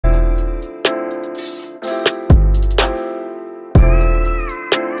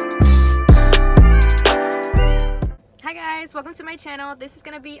guys, welcome to my channel. This is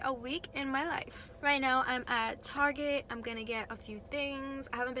gonna be a week in my life. Right now I'm at Target. I'm gonna get a few things.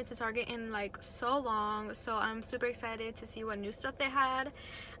 I haven't been to Target in like so long, so I'm super excited to see what new stuff they had.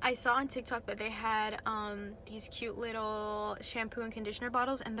 I saw on TikTok that they had these cute little shampoo and conditioner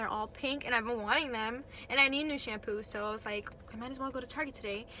bottles, and they're all pink, and I've been wanting them, and I need new shampoo, so I was like, I might as well go to Target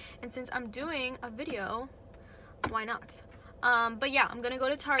today. And since I'm doing a video, why not? But yeah, I'm gonna go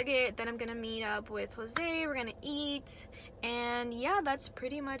to Target, then I'm gonna meet up with Jose, we're gonna eat, and yeah, that's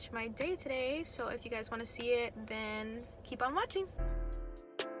pretty much my day today. So if you guys want to see it, then keep on watching.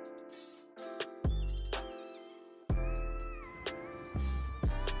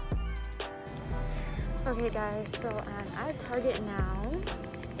 Okay guys, so I'm at Target now,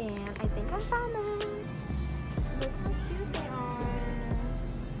 and I think I found them. Look how cute they are.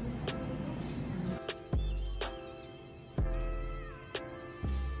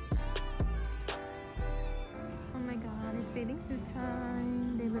 Bathing suit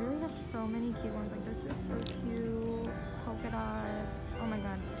time. They literally have so many cute ones. Like, this is so cute. Polka dots. Oh my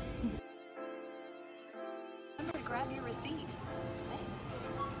god. Remember to grab your receipt. Thanks.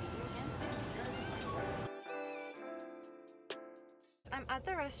 See you again soon. I'm at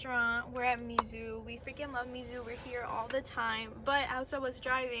the restaurant. We're at Mizu. We freaking love Mizu. We're here all the time. But as I was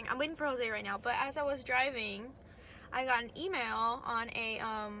driving, I'm waiting for Jose right now, but as I was driving, I got an email on a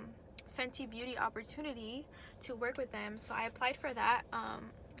Fenty Beauty opportunity to work with them, so I applied for that.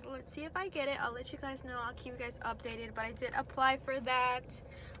 Let's see if I get it. I'll let you guys know. I'll keep you guys updated, but I did apply for that.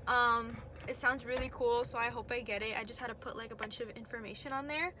 It sounds really cool, so I hope I get it. I just had to put like a bunch of information on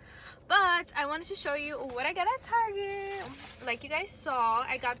there, but I wanted to show you what I got at Target. Like you guys saw,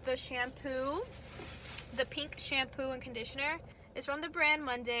 I got the shampoo, the pink shampoo and conditioner. It's from the brand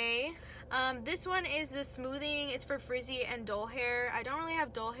Monday. This one is the smoothing. It's for frizzy and dull hair. I don't really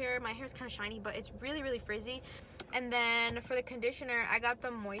have dull hair. My hair is kind of shiny, but it's really frizzy. And then for the conditioner, I got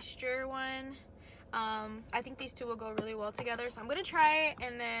the moisture one. I think these two will go really well together, so I'm gonna try it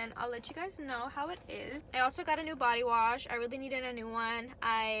and then I'll let you guys know how it is. I also got a new body wash. I really needed a new one.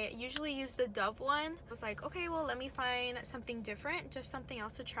 I usually use the Dove one. I was like, okay, well, let me find something different, just something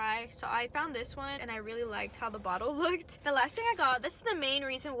else to try. So I found this one and I really liked how the bottle looked. The last thing I got, this is the main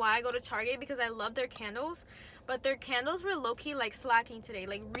reason why I go to Target, because I love their candles, but their candles were low-key like slacking today,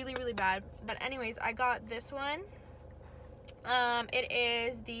 like really bad. But anyways, I got this one. It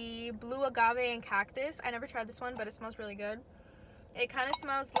is the blue agave and cactus. I never tried this one, but it smells really good. It kind of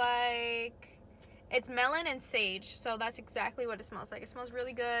smells like, it's melon and sage, so that's exactly what it smells like. It smells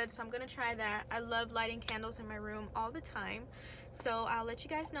really good, so I'm gonna try that. I love lighting candles in my room all the time, so I'll let you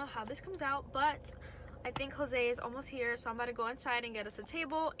guys know how this comes out. But I think Jose is almost here, so I'm about to go inside and get us a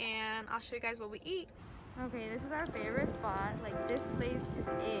table, and I'll show you guys what we eat. Okay, this is our favorite spot. Like, this place is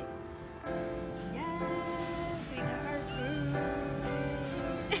it. Yes, we got our food.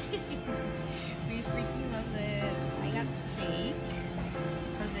 We freaking love this. I got steak.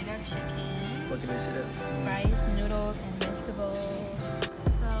 Jose got chicken. What can I say that? Rice, noodles, and vegetables.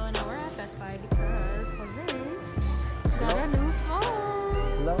 So now we're at Best Buy because Jose got a new phone.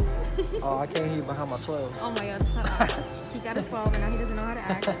 Hello? Oh, I can't hear you behind my 12. Oh my god, shut up. He got a 12 and now he doesn't know how to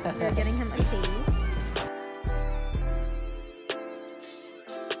act. We're getting him a case.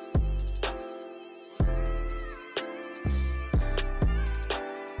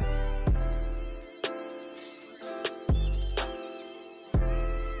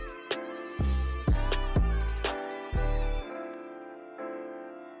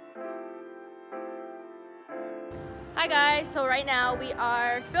 Hi guys, so right now we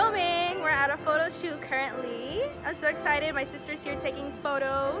are filming. We're at a photo shoot currently. I'm so excited. My sister's here taking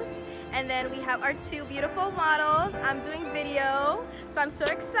photos, and then we have our two beautiful models. I'm doing video, so I'm so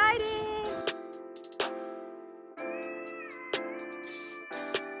excited.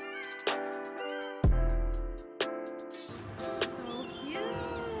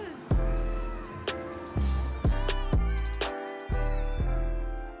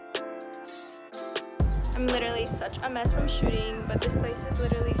 I'm literally such a mess from shooting, but this place is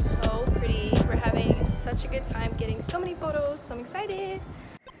literally so pretty. We're having such a good time getting so many photos, so I'm excited.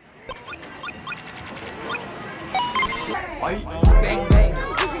 Bang bang.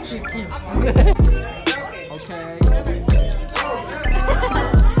 Cheeky. Okay.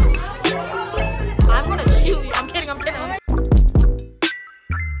 I'm gonna shoot you. I'm kidding.